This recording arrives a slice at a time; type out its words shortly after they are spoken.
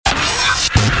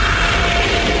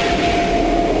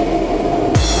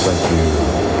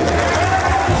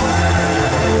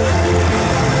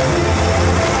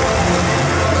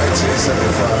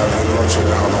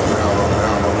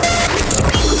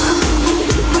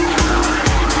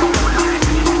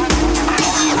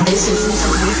This is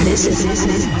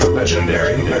the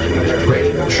legendary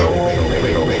radio show.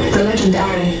 The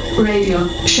legendary radio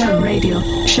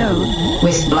show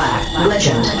with Black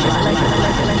Legend.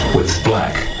 With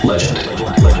Black Legend.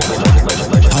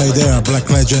 Hi there, Black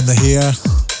Legend here,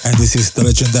 and this is the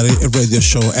legendary radio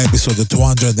show episode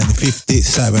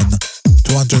 257.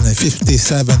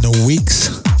 257 weeks,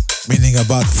 meaning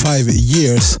about 5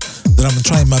 years that I'm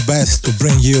trying my best to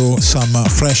bring you some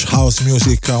fresh house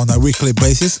music on a weekly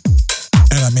basis.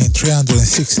 And I mean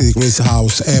 360 degrees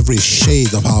house, every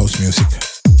shade of house music.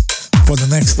 For the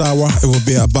next hour, it will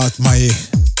be about my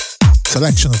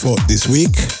selection for this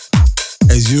week.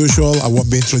 As usual, I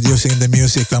won't be introducing the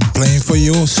music I'm playing for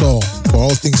you, so for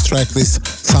all things tracklist,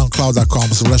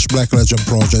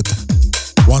 soundcloud.com/blacklegendproject,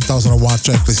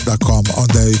 1001tracklist.com. On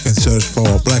there you can search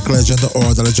for Black Legend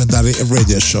or the legendary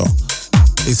radio show.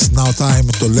 It's now time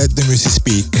to let the music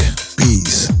speak.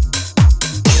 Peace.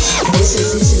 This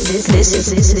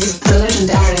is the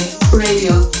legendary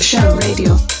radio show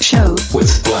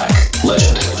with Black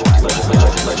Legend.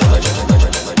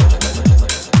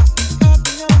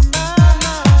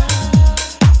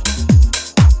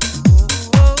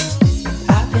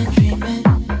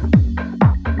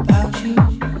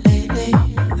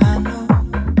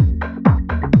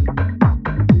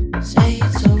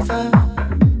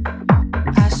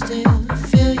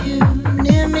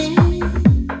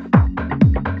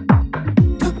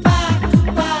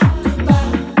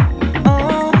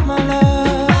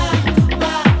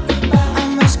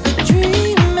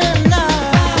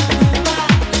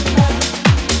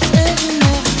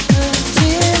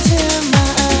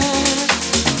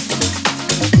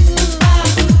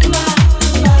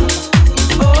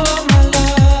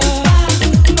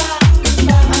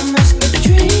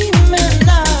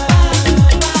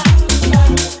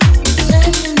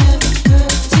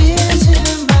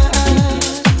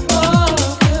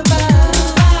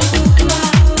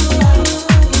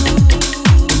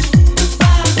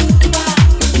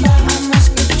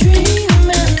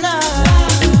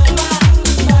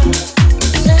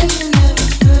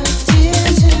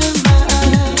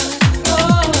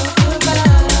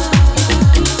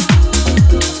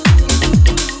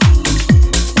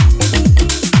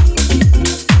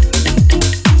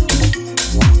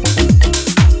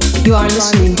 You are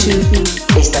listening to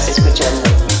Estás escuchando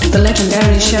The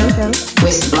Legendary Show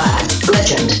with Black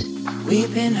Legend.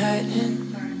 We've been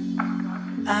hurting,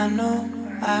 I know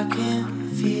I can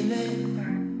feel it.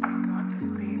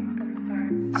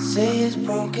 Say it's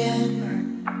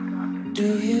broken,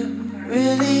 do you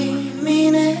really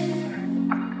mean it?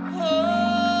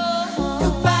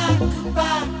 Goodbye,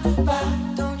 goodbye, goodbye,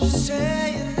 don't you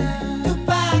say it now.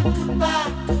 Goodbye,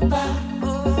 goodbye, goodbye.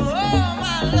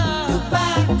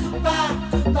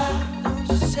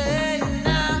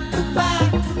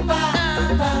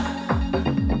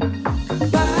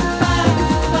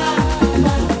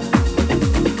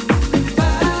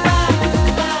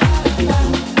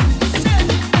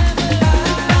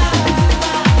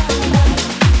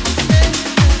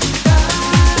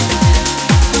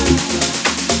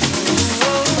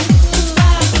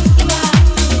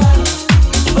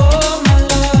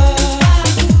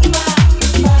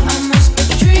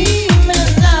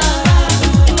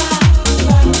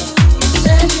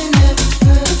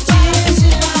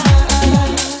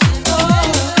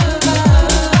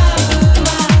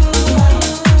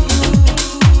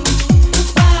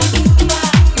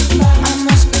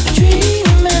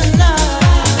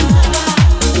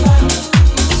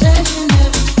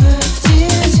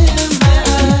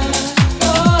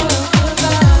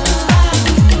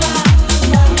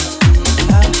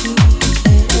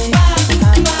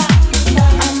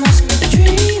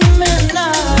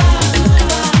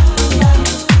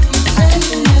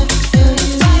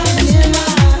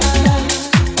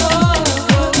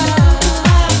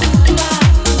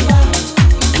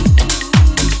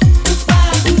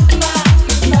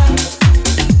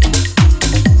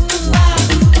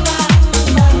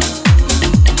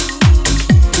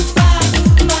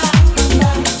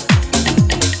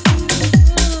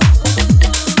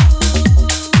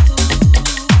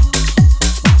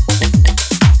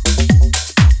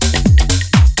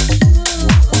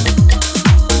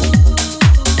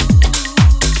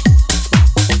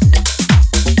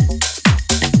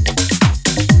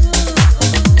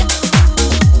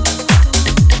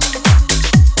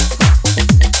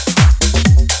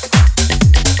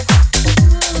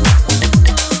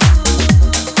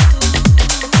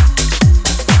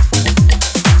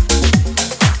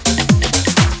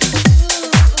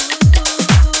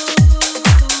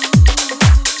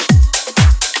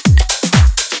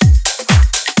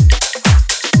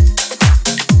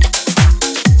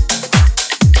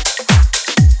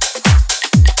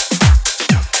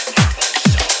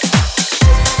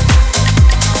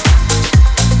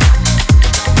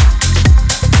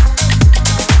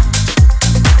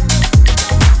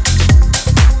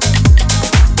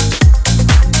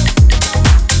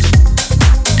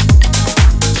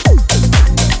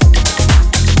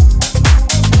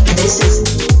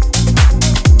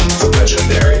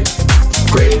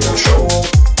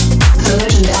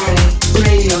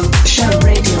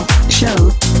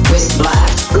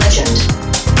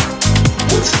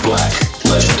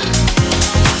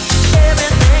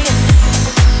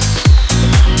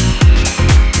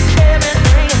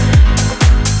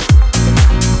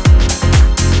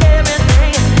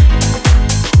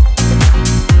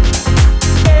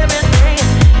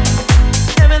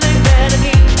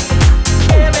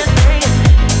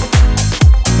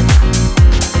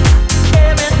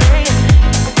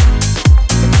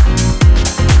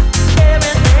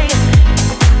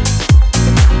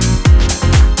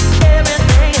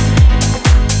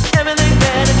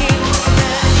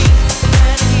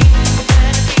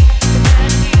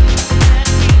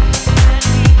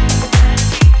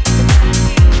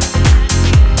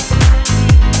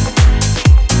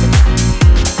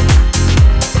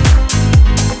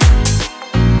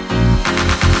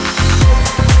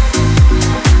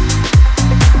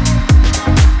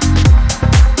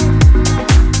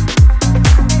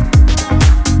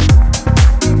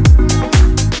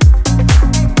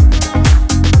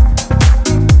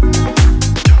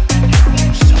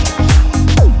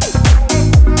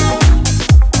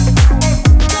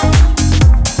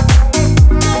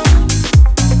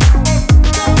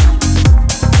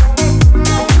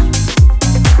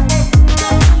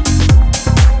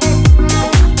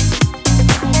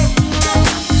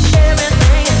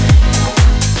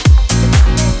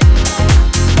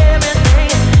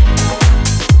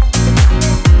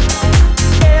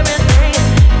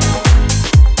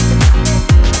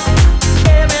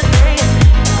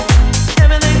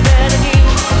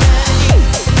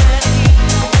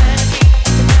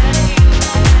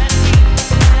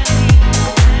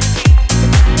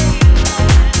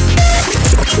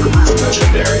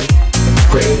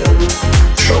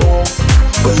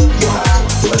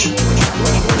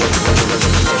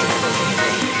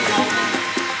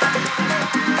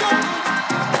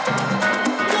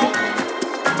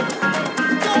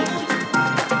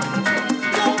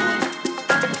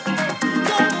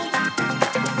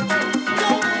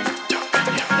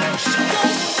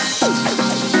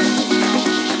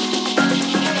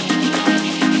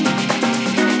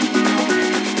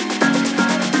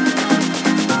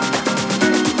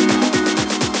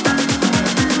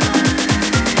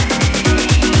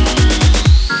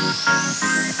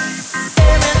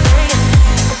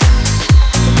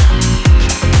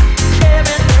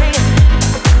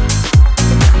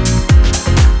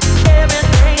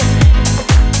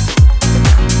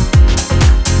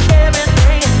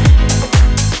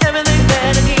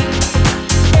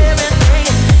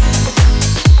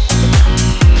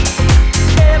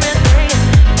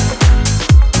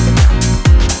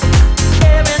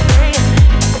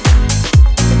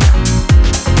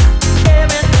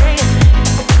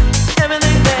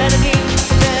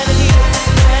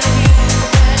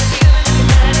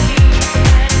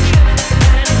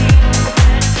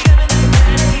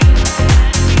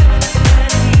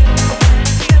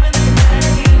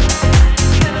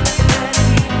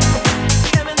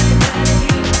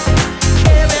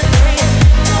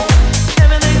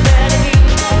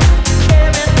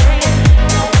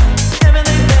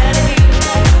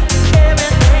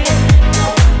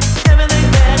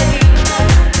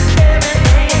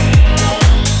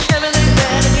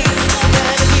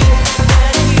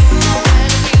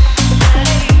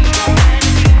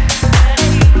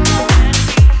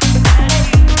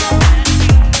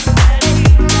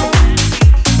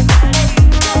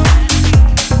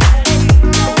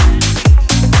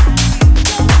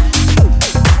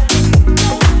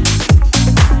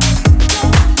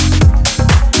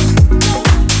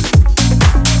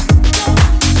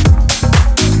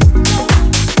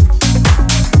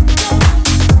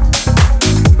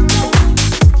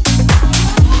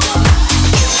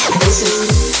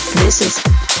 This is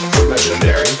the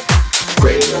legendary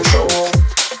radio show.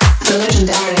 the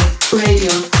legendary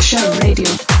radio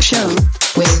show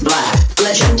with Black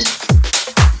Legend.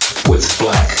 With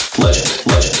Black Legend,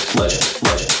 legend, legend,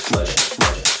 legend, legend,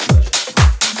 legend, legend.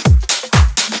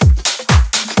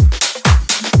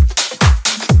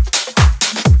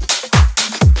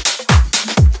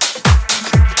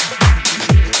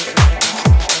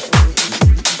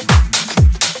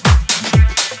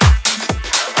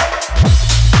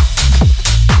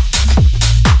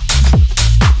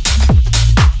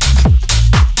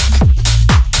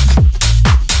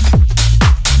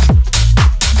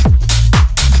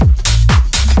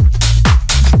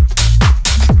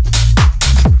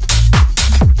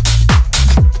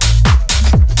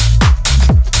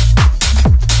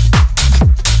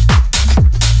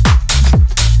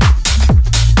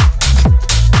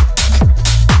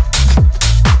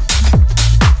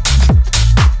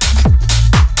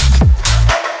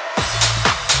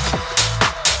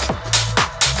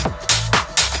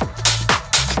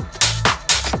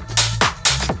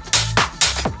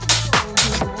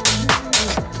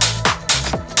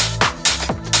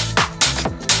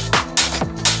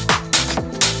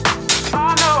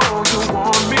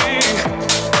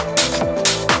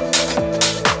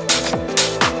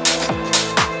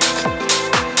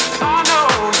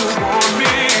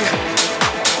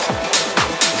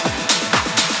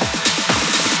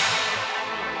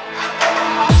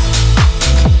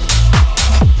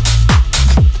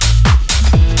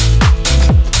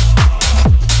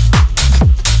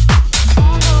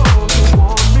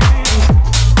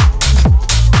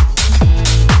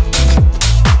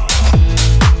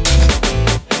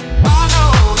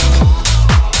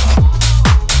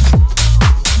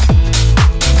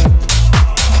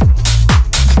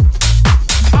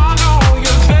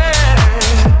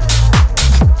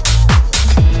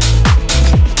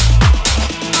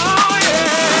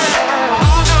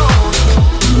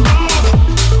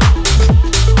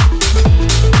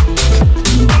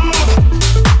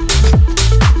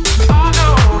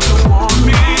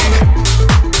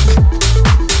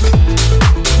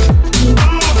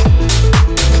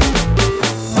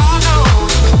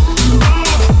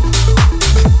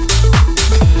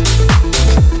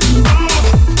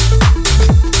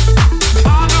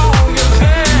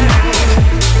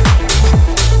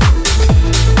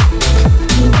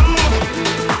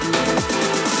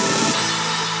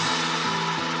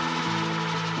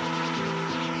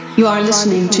 You are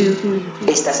listening to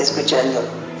Estás escuchando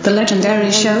The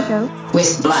Legendary Show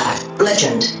with Black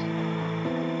Legend.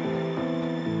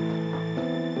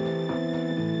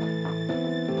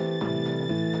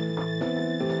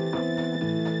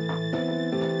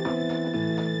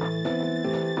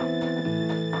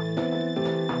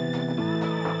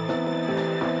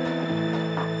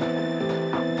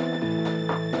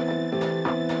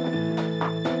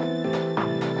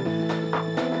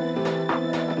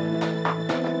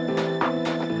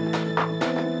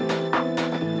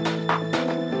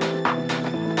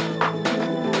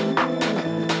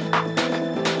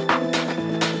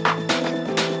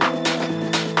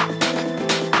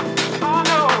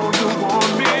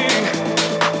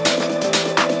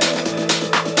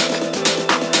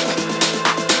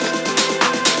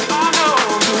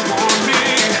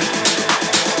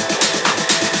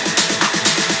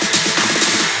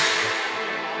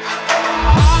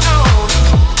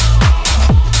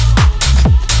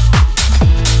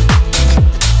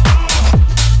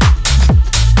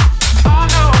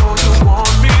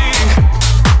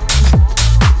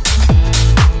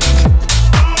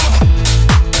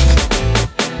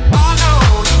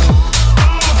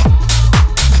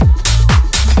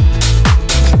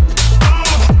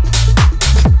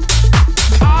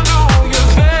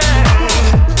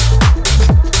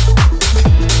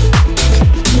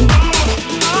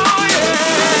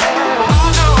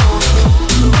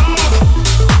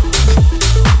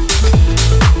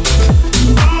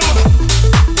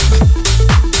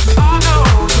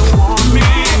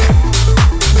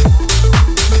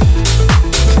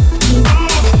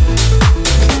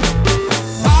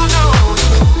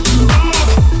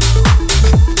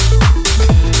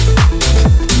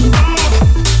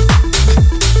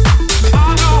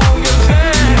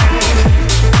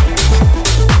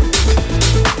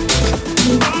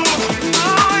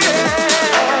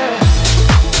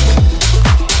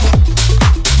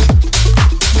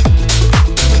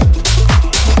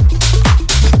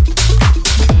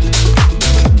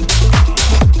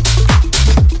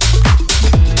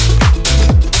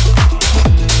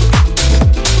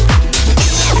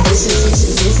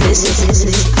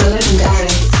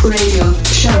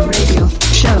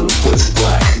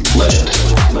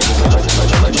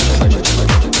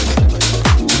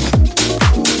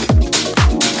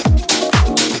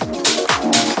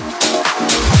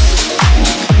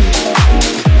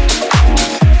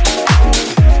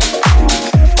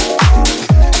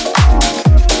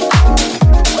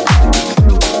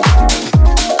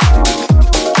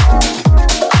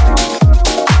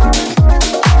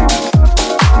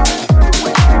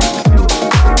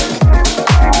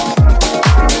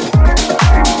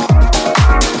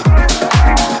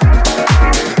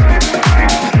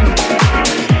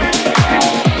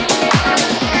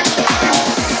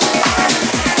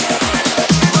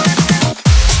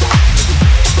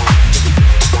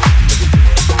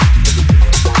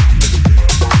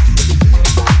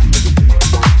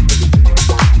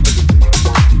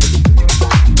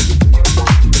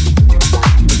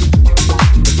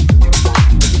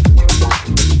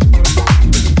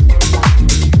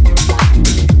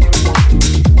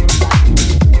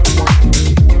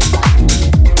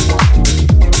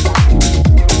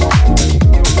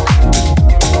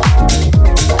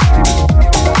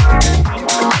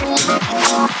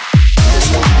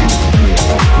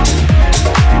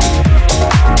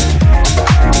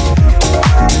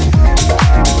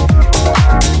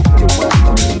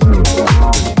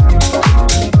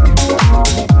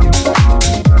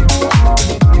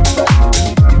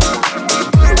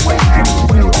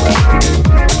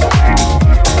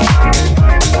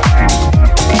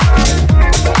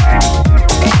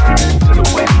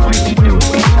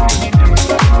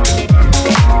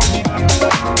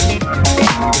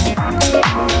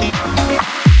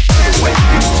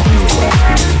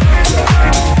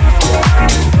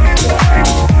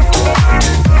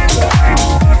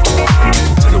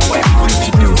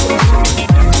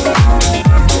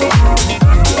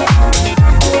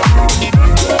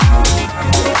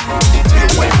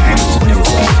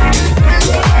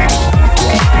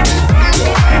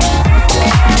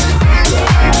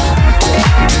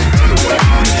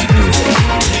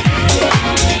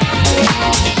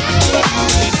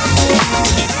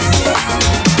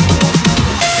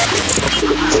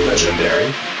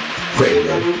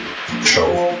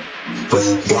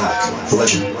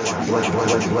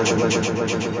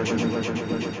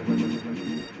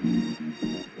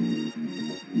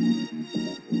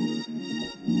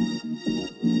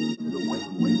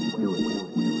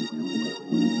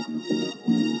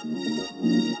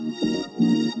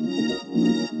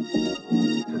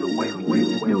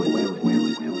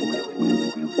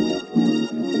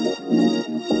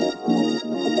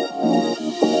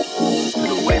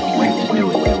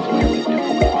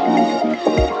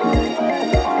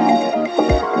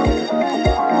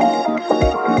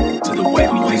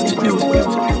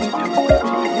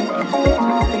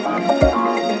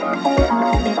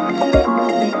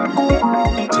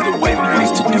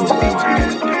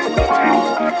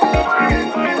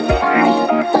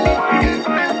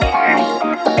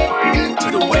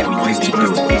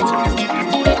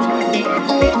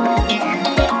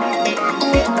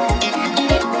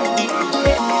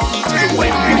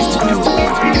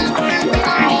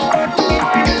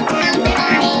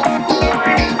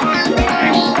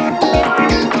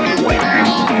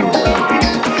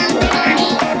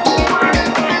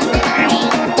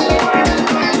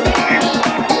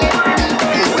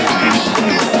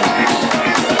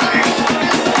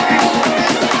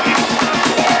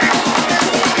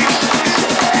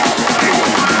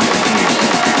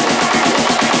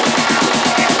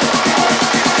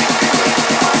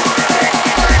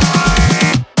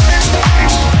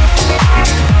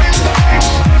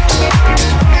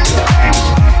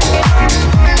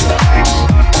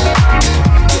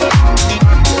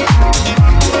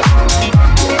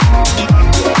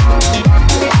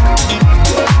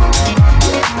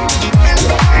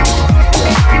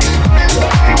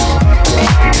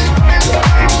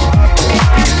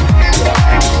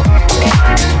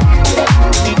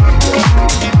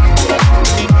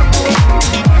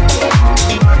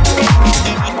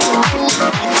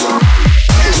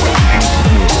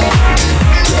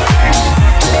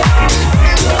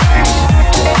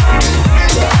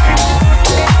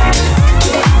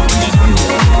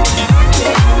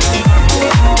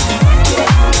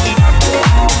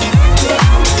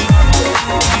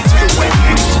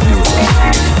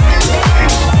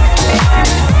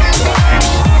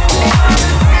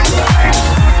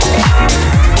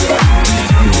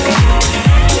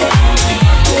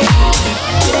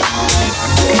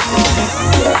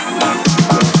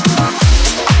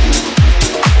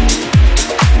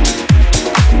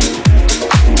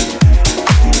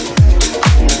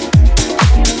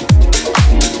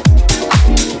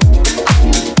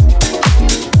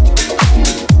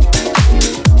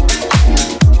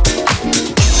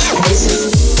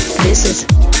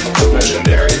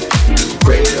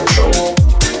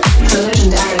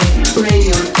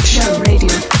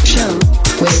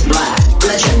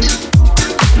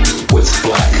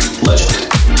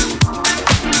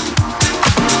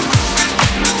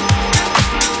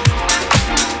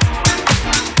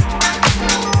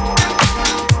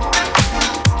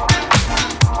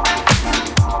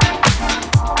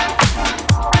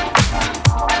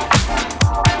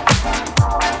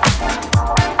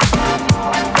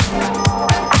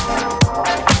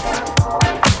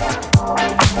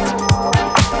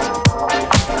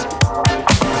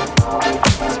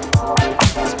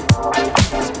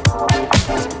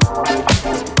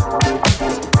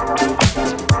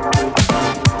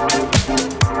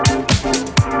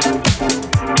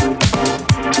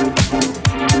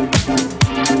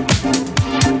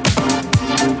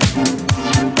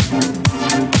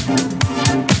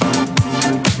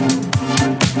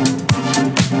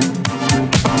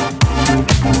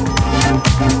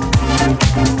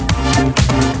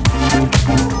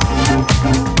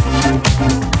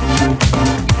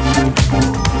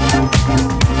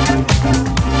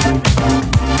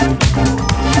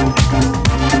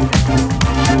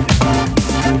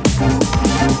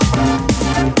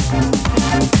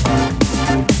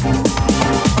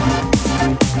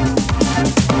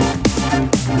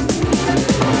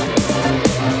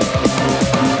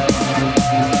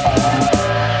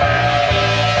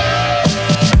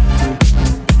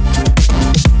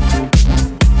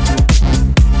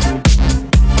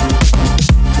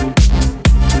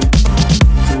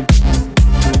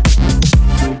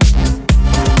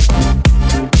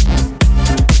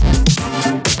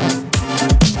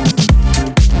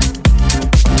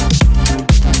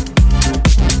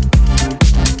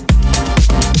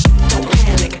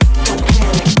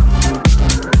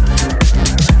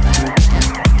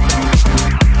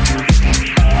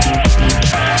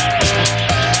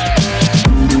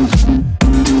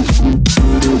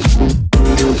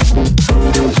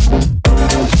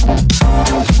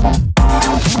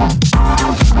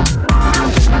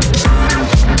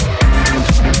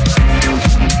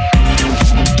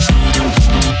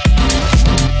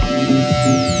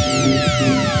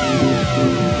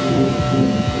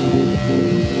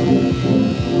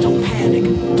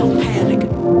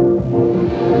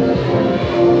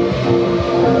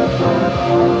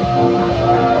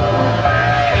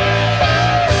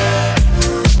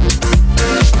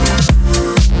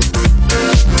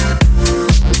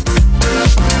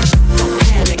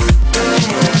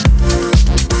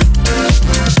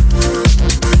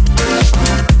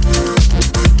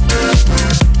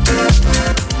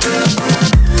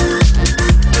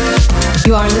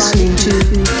 You are listening to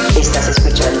Estás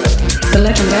escuchando The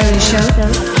Legendary Show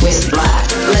with Black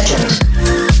Legend.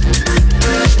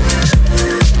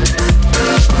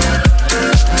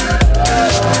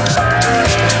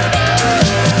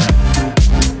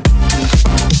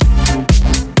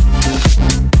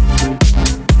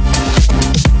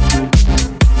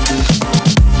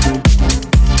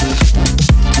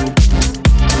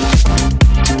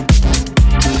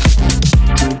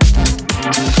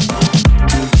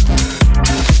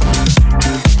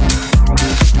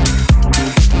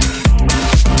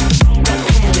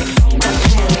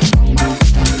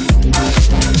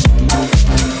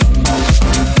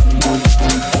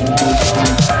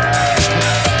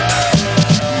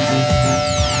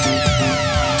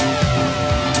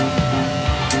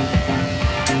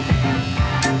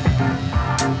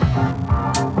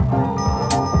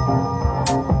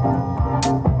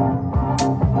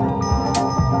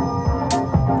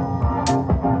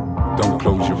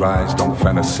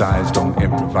 Fantasize, don't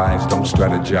improvise, don't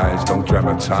strategize, don't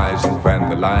dramatize, don't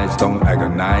vandalize, don't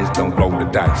agonize, don't roll the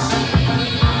dice.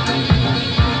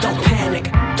 Don't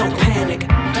panic, don't panic.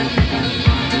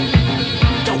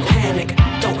 Don't panic,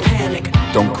 don't panic.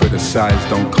 Don't criticize,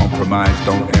 don't compromise,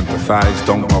 don't empathize,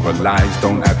 don't moralize,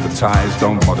 don't advertise,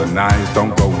 don't modernize,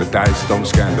 don't roll the dice, don't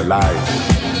scandalize.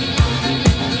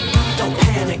 Don't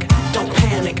panic, don't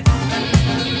panic.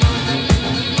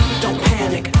 Don't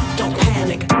panic, don't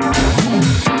panic.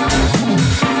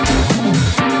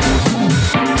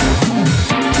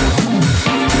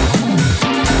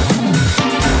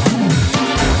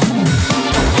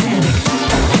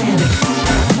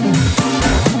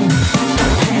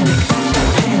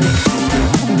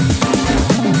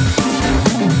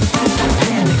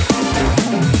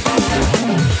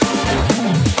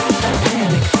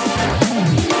 Panic.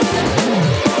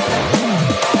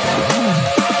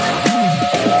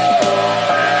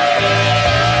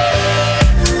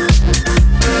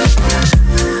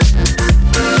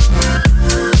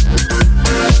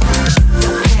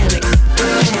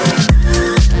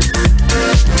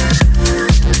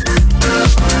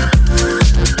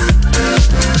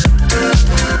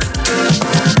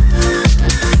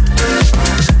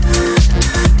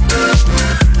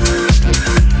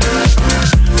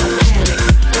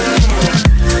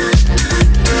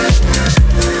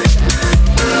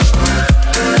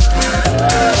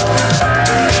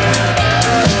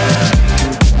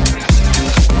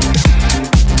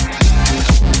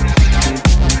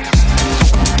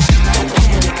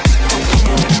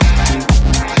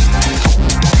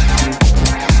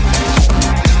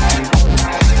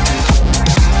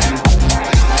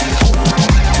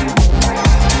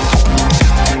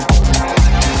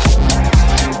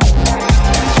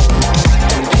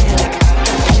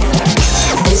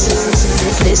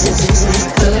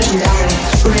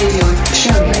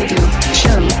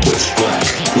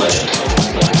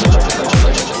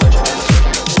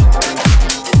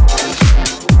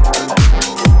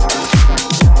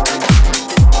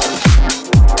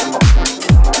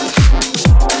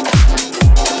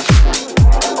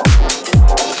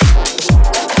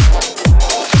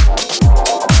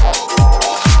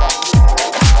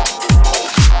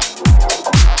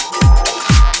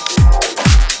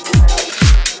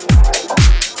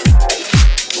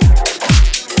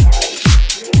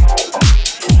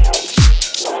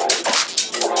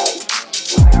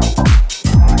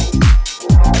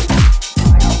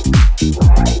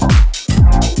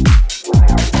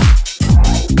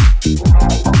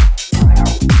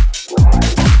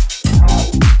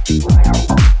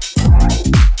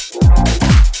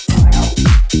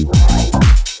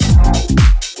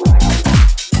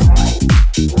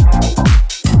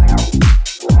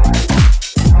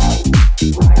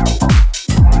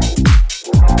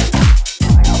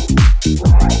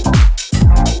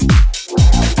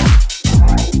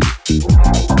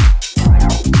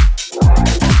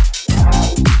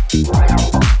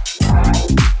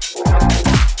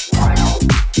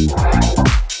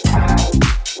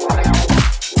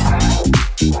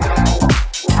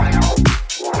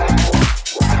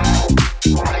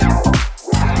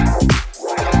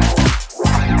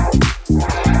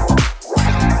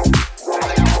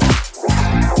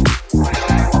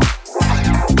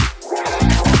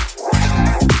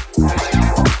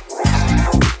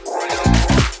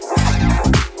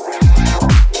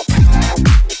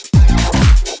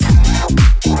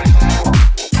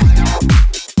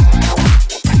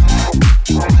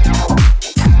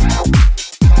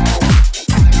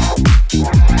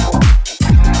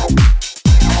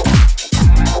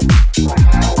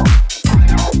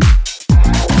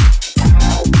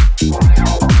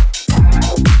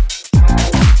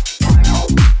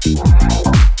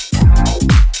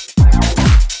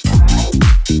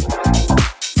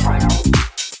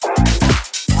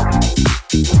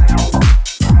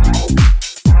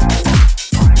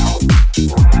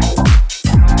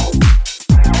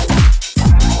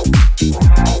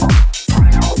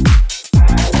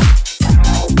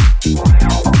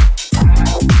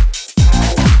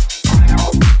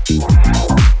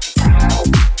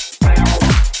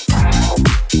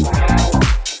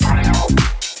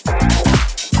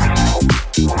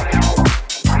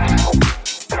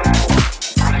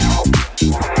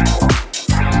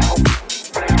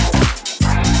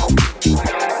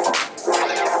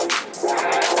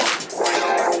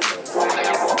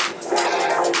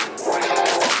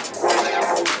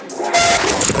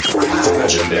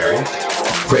 legendary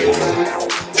radio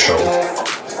show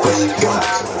with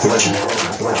Black Legend.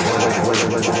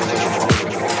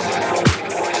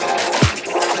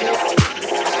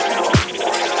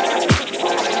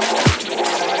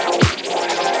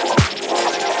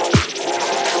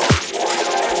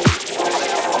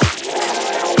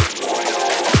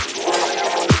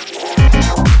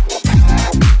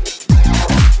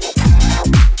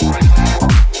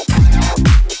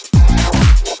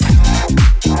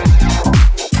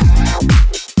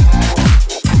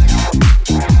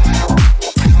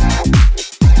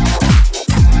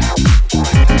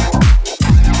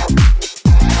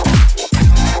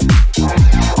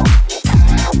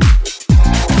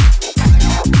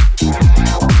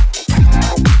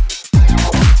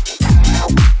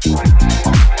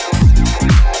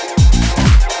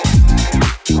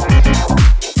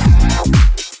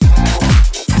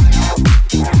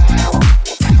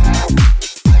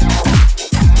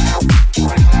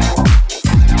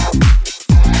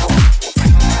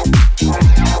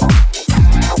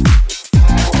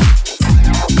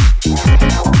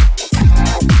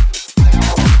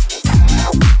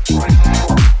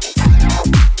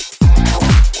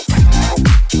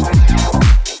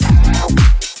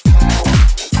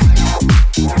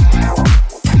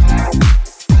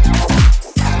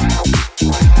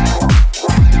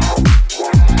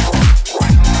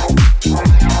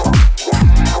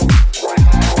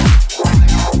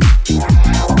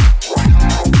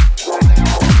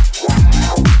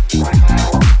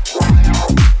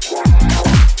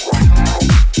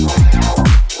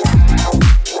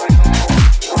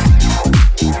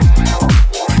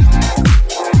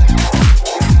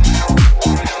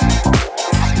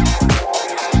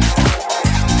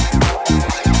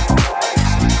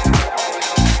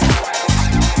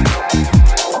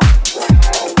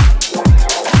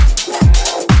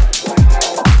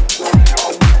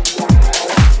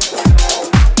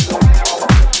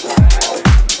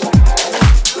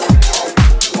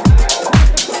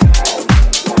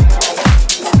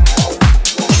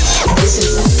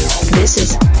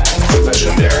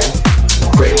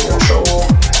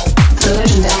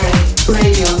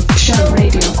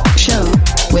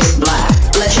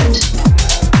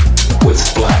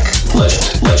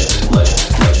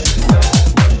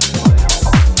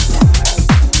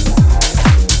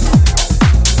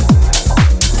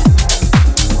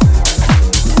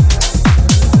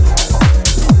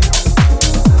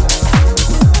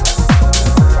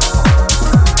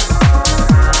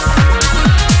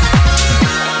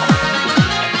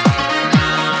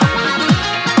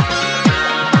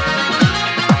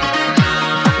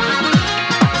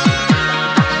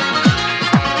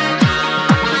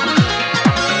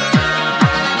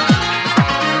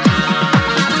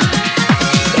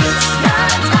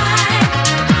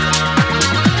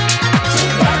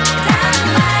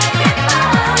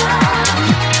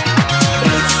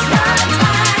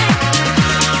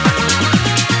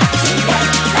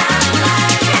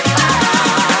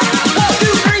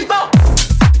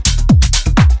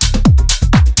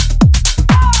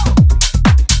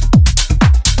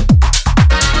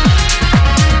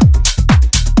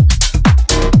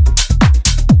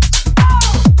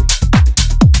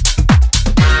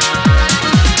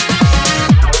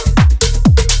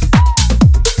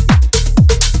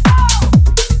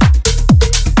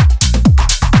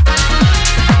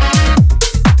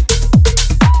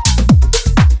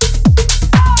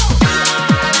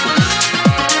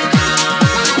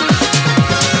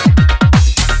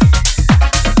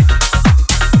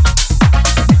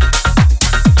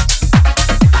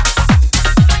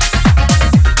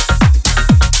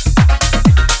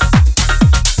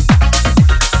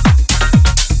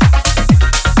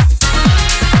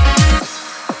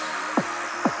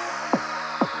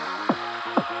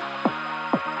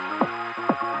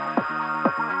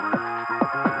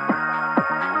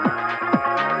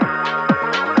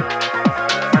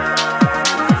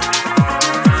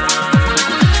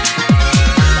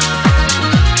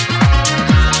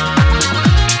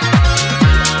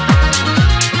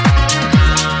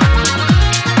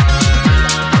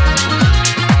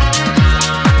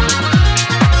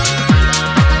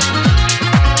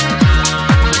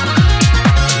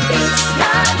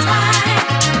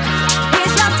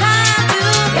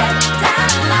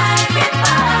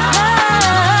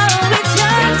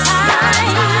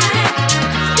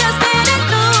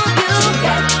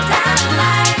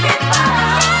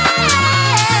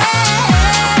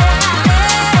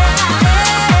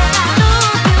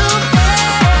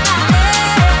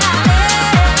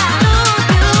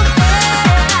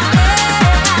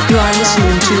 You are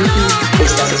listening to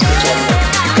Estás escuchando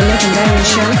The Legendary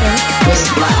Show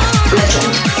with Black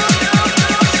Legend.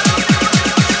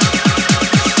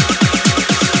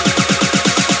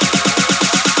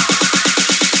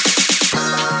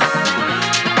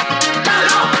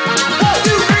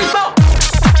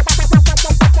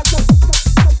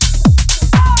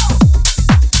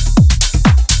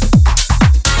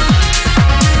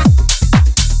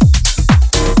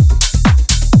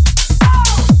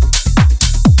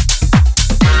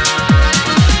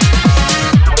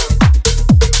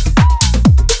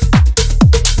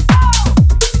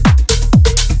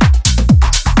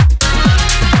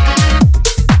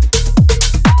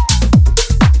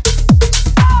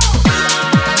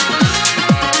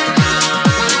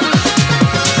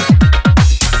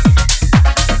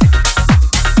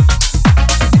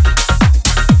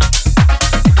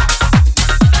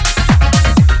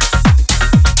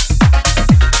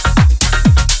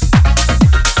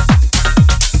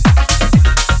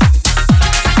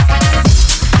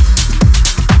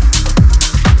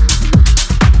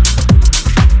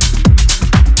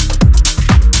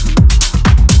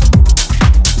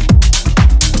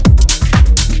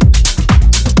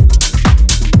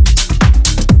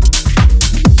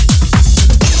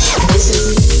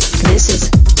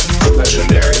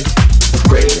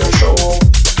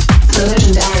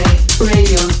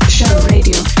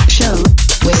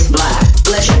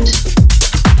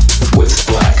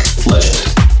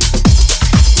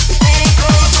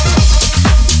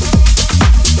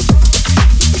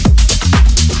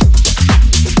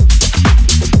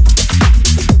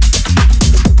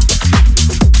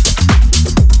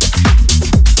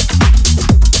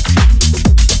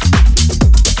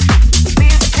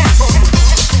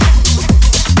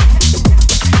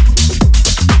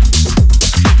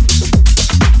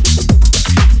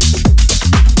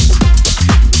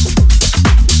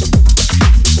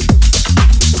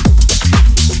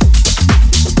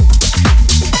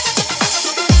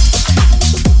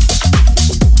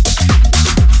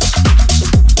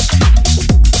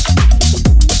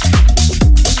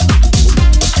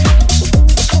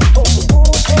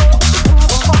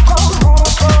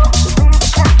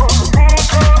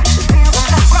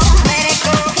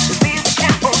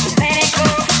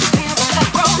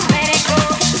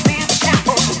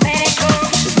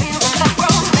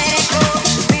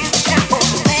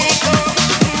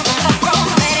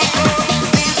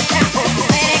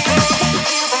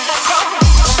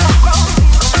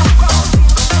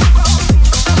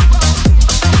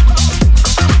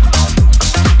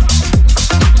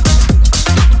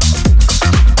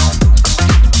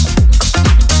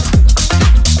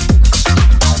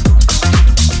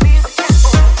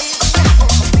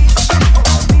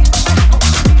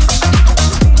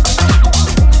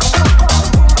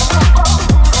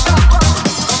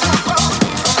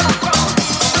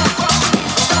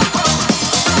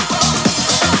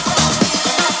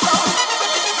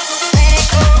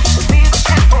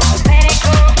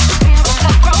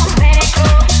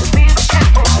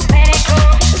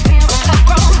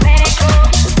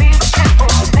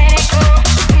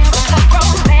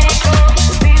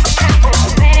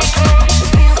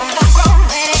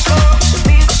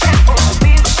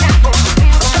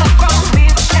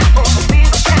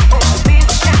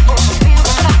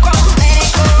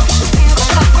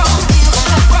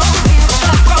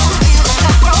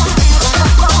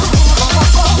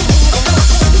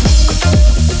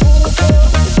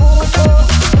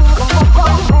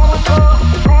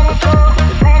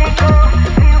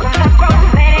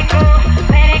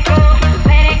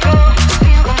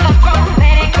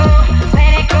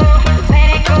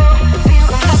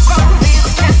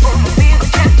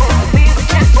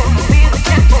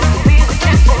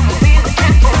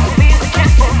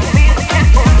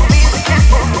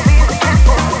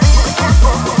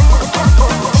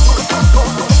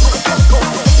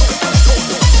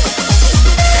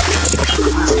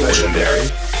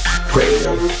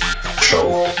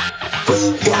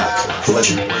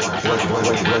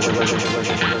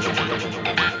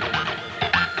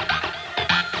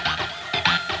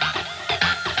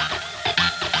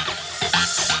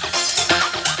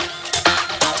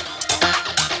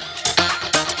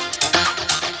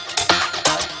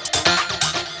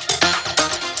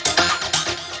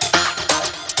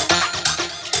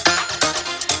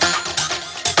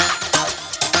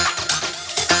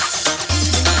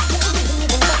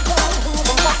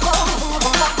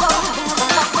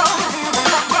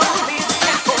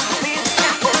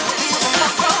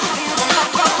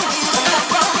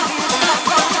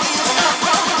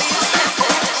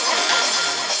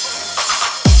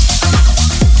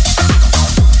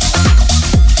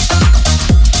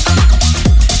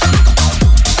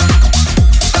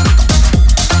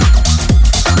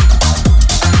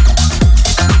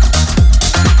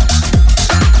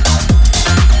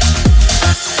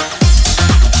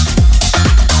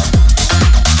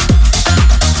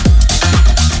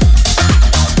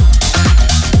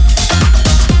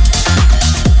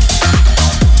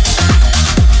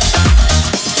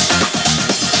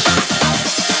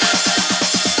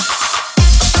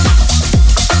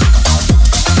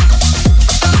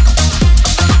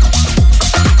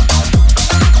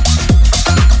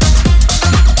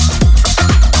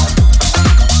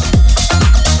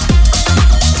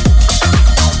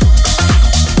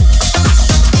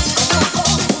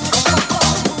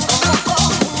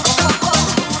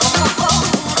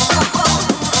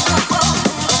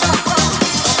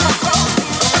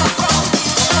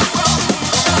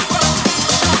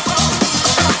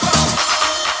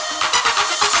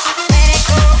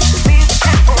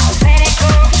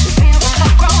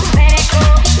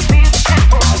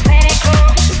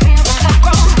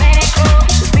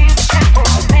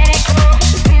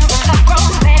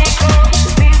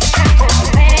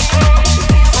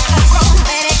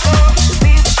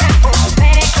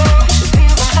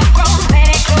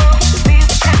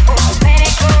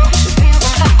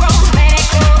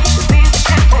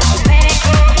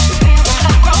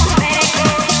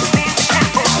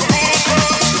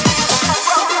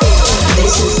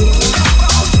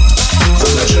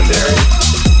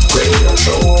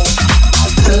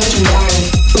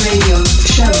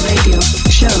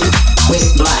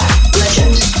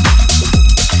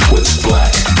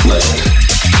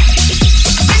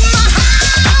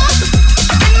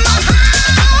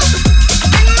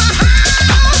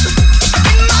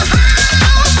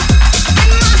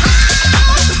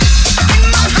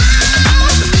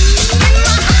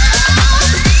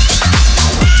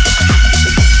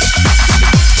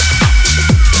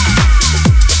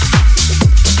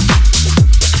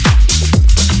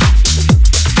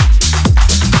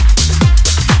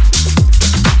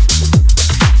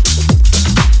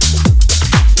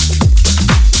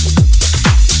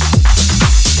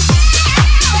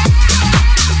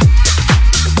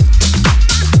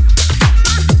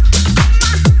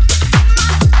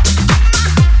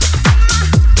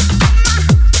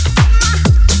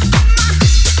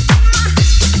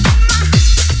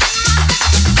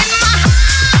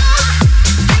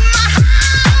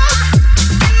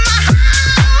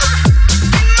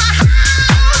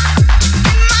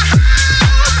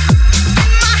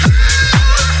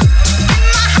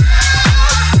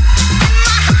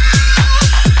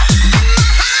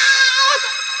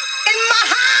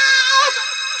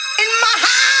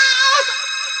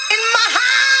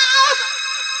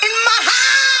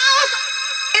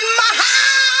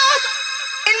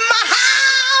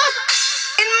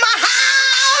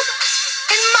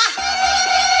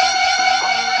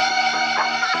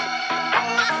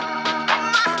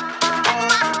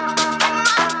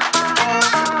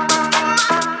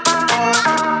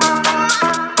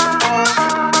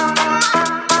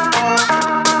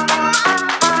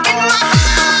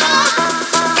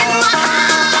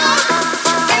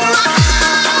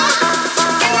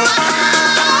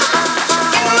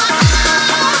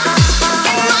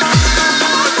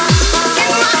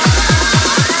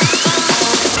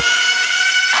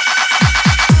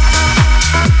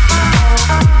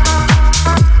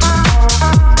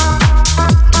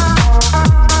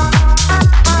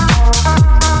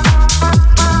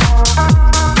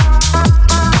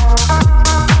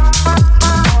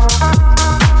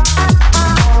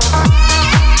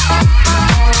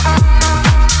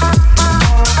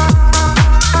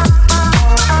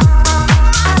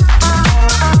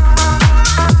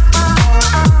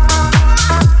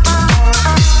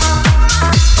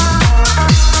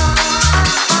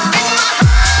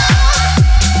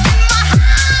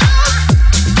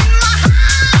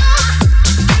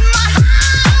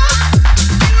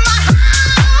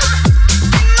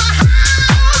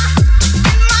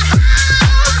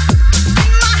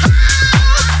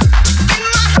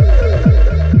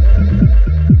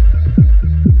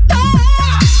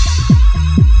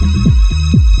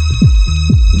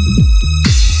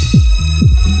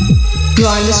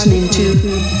 are listening to.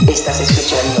 Estás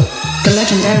escuchando. The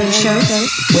Legendary Show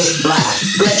with Black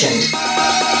Legend.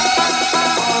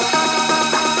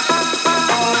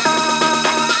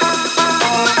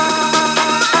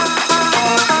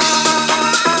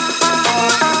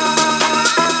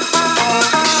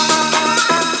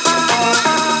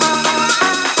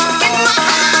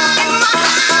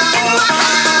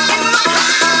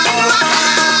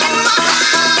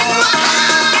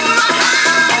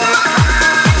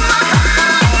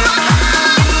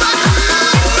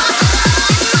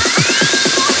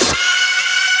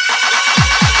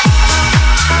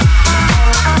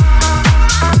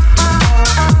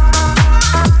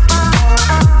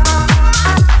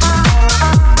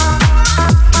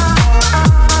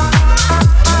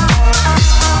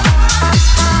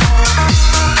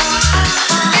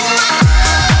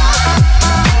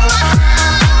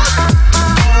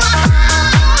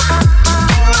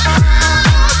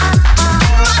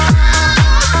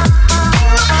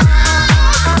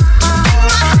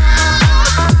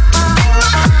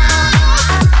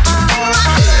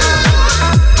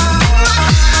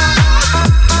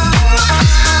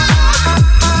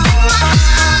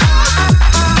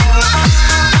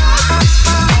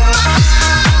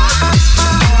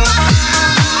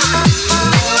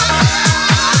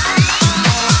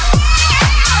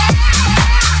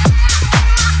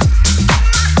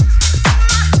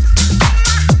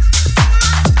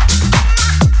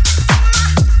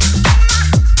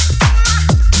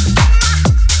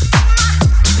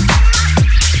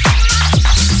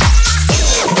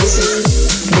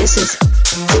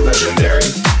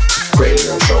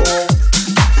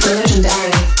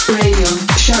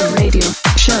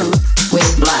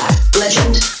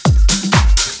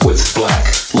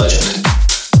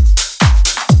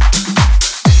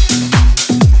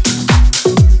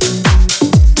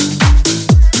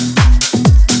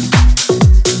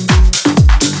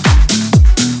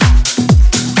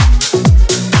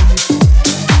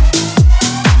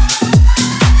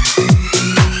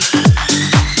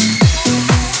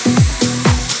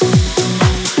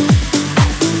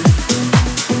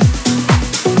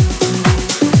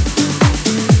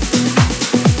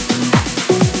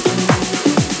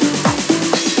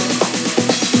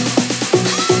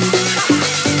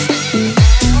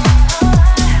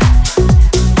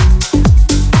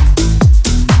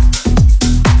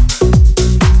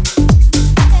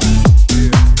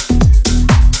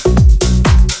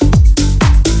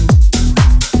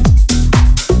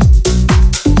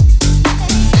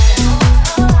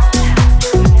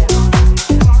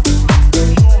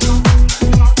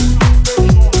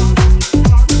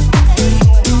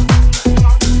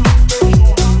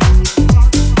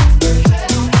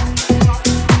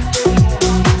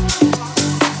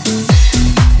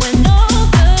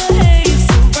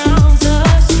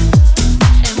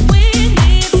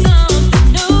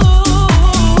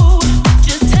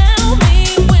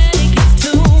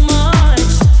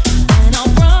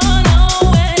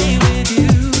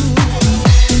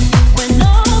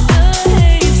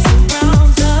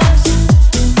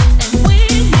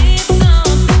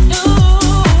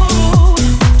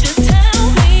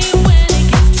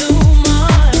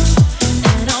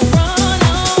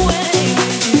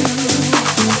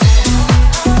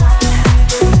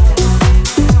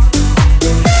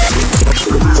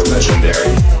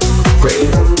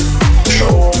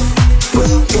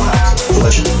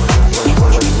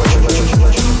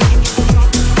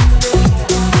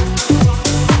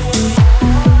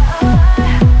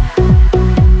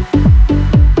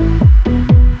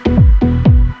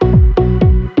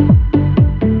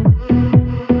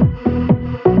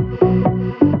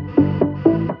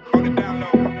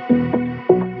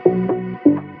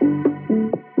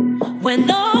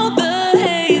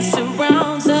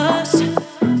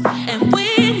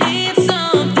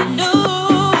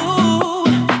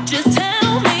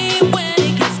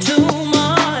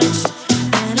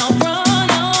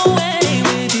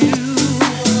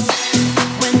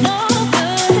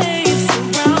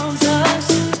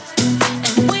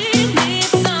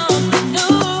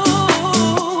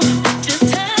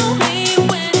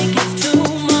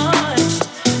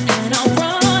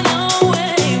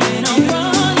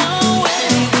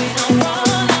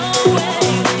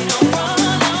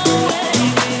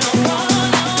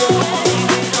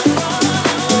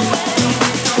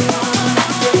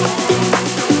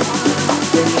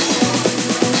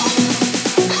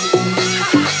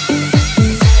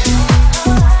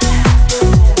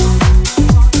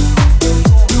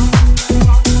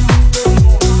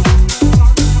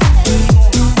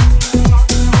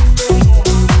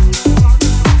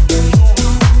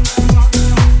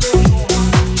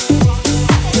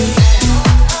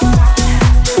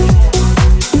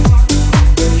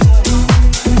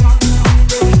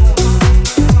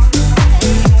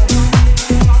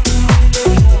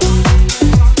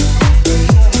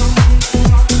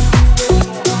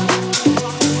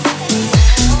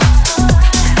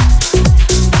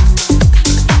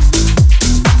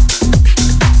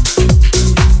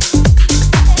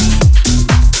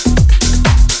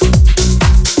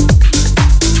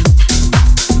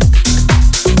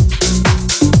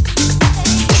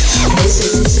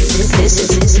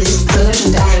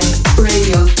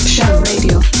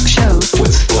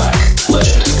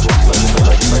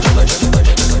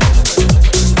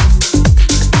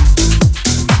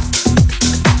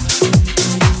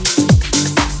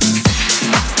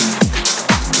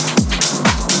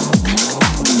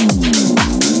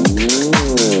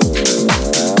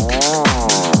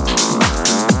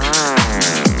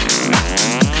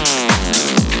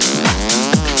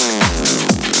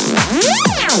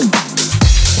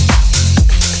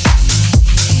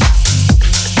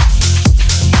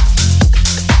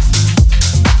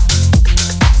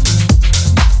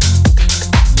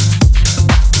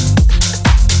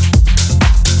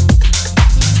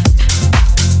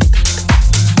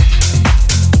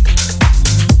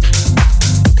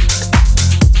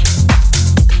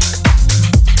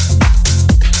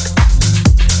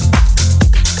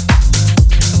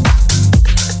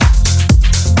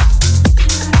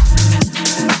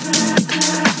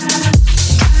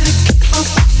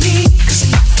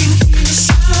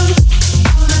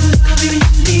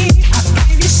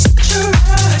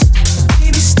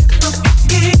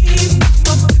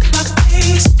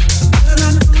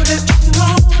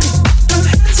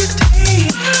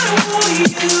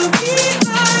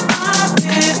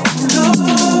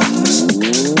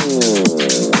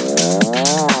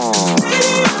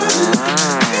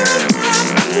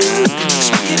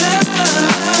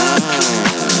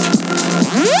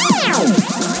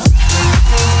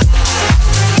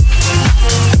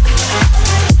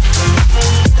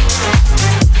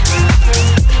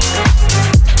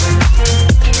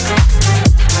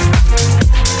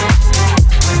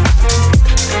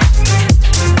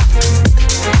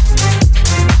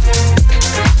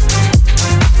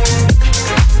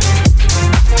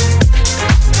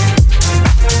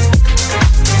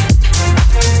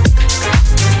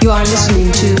 are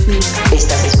listening to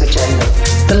Estás escuchando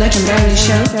The Legendary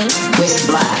Show with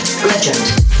Black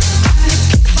Legend.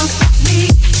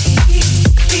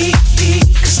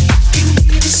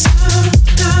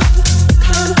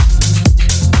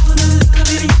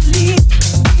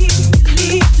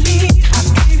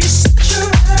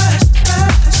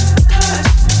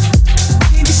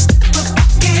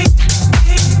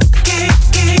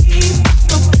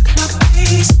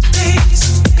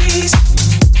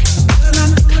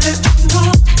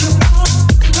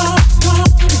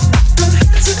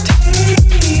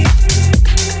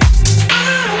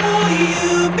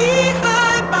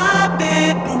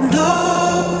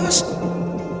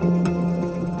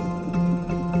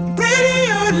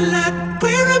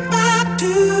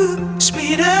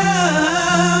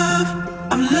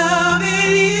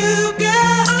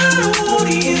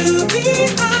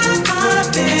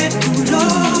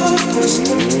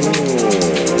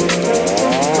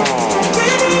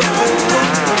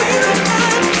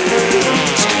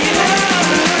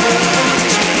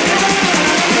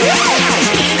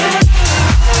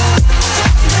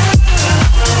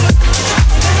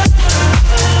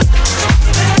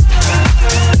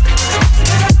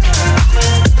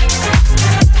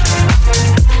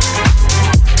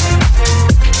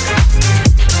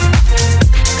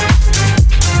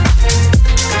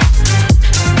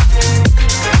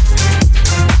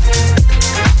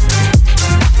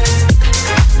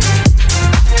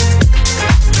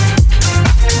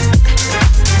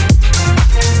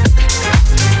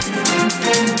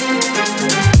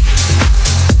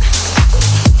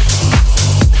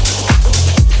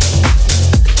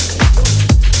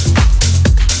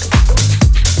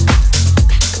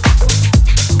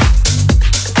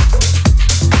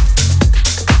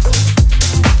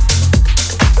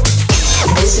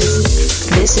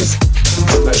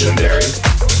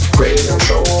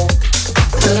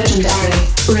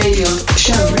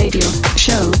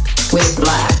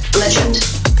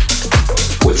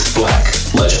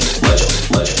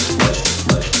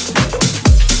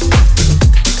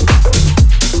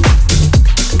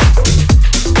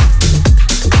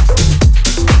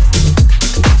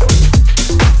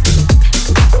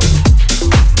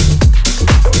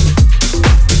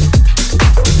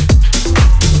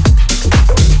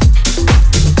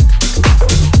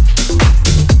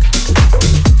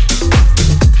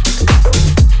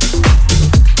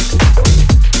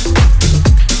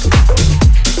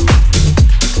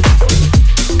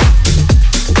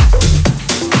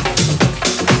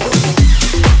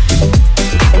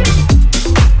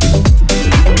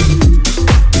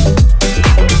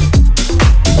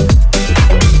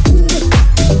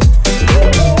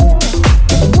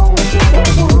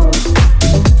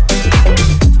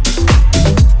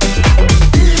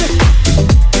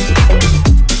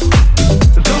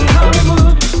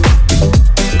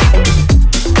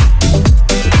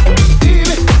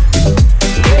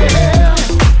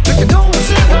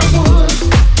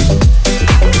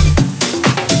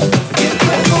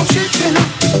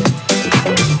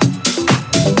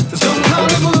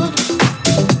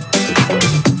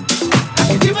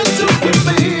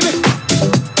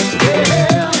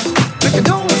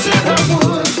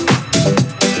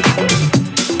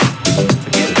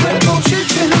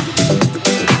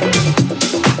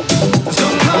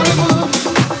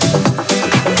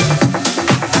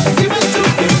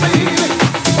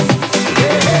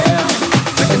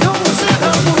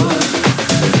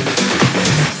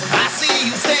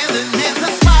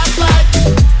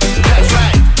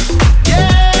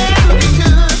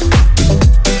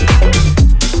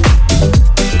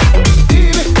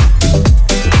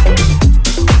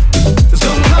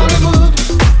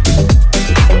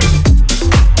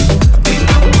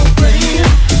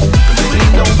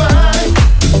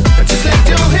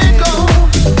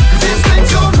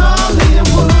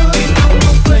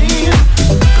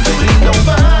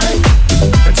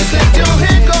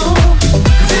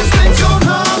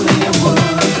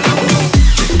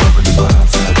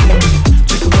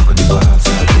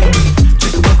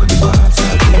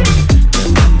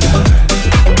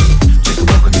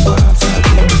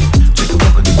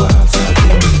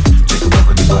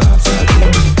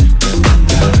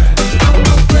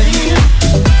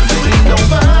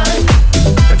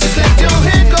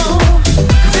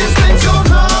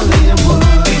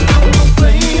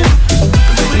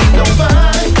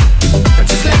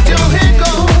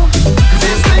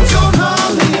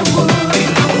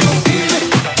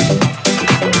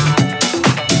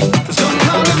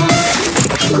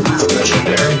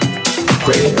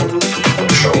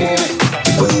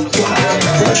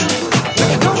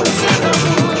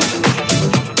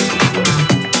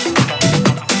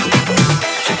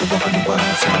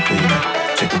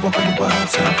 Take a walk on the wild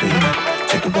side, baby.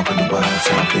 Take a walk on the wild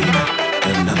side, baby.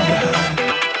 Got nothing to hide.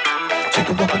 Take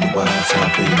a walk on the wild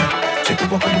side, baby. Take a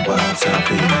walk on the wild side,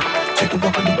 baby. Take a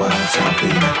walk on the wild side,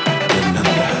 baby. Got nothing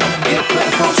to hide. Get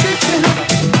ready for shit,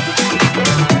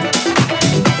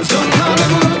 it's on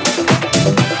Hollywood.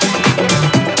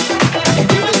 I can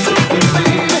give it to you,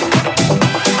 baby.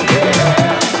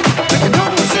 Yeah, like I know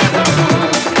you said I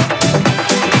would.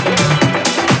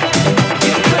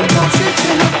 Get ready for shit,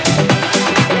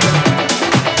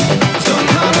 it's on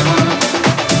Hollywood.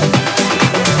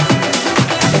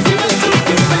 I can give it to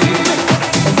you, baby.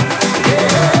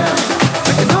 Yeah,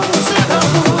 like I know you said I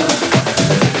would.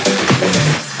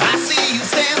 I see you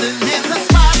standing in the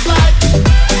spotlight.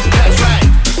 That's right.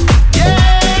 Yeah,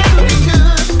 looking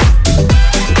good.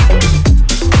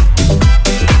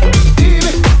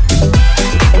 Baby,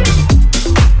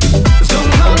 it's on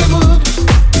Hollywood.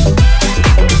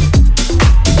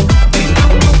 Ain't no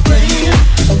more playing,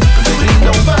 'cause there ain't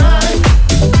nobody.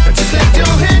 Just let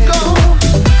your head go,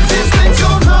 'cause this thing's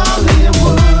on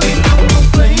Hollywood. Ain't no more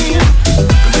playing,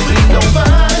 'cause there ain't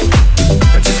nobody.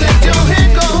 Just let your head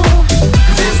go,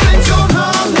 'cause this thing's on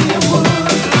Hollywood.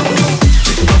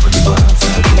 Take a walk on the wild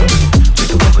side, baby.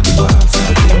 Take a walk on the wild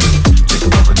side, baby. Take a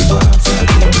walk on the wild side,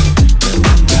 baby. Got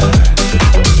nothing to hide.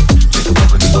 Take a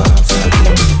walk on the wild side,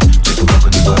 baby. Take a walk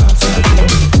on the wild side, baby.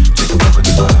 Take a walk on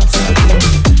the wild side, baby.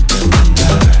 Got nothing to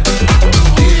hide.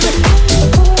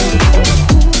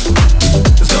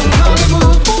 It's on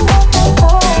Hollywood.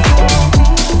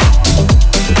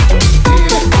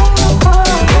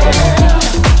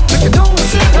 Like I know I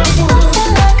said I would.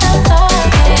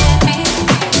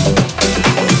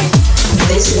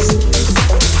 This is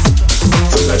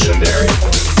The legendary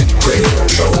radio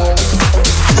show.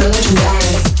 the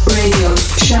legendary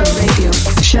radio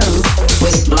show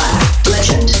with Black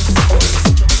Legend.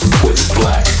 With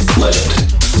Black Legend.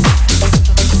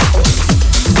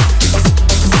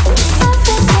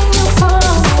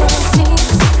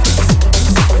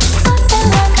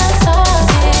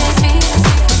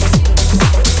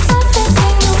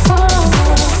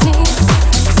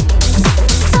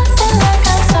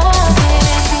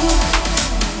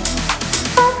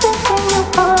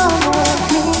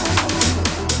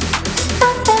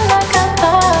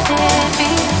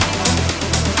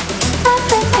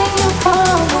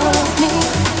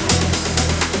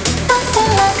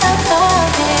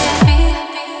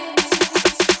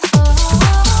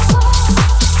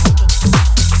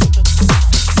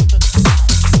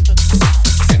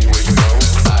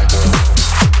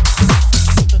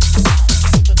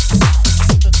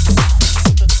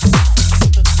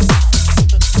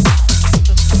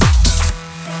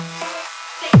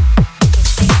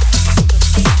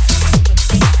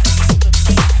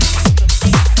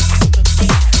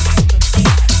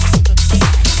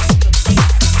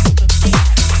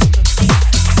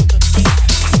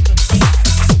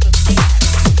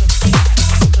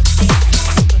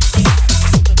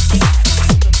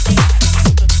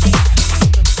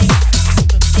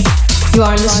 You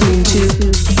are listening to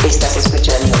Estás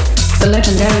escuchando The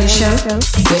Legendary Show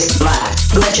with Black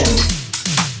Legend.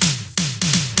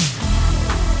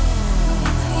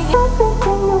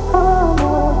 Everything you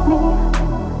promised me,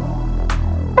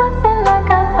 nothing like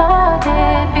I thought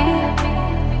it'd be.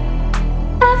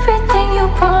 Everything you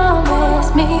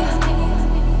promised me,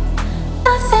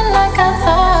 nothing like I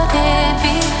thought it'd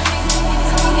be.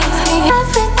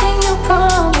 Everything you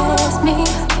promised me,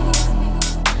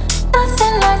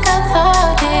 nothing like I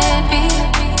thought it'd be.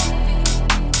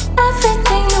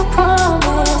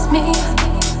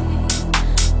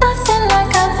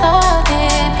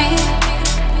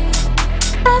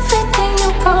 Everything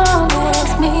you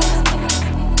promised me,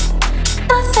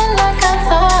 nothing like I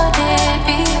thought it'd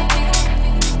be.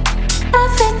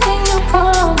 Everything you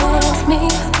promised me,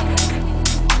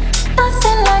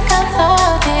 nothing like I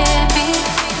thought it'd be.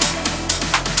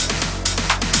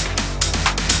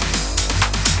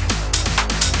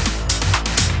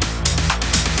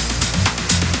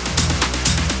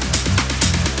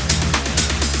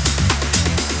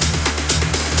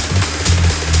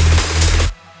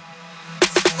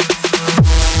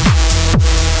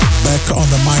 Back on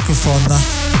the microphone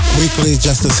weekly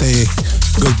just to say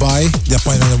goodbye. The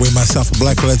appointment with myself,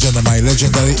 Black Legend, and my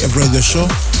legendary radio show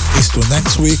is to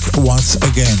next week once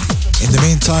again. In the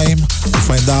meantime, to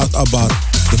find out about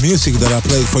the music that I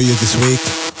played for you this week,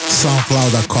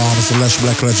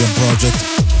 soundcloud.com/Black Legend Project,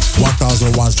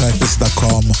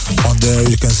 1001tracklist.com. On there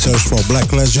you can search for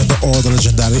Black Legend or the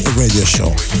legendary radio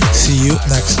show. See you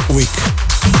next week.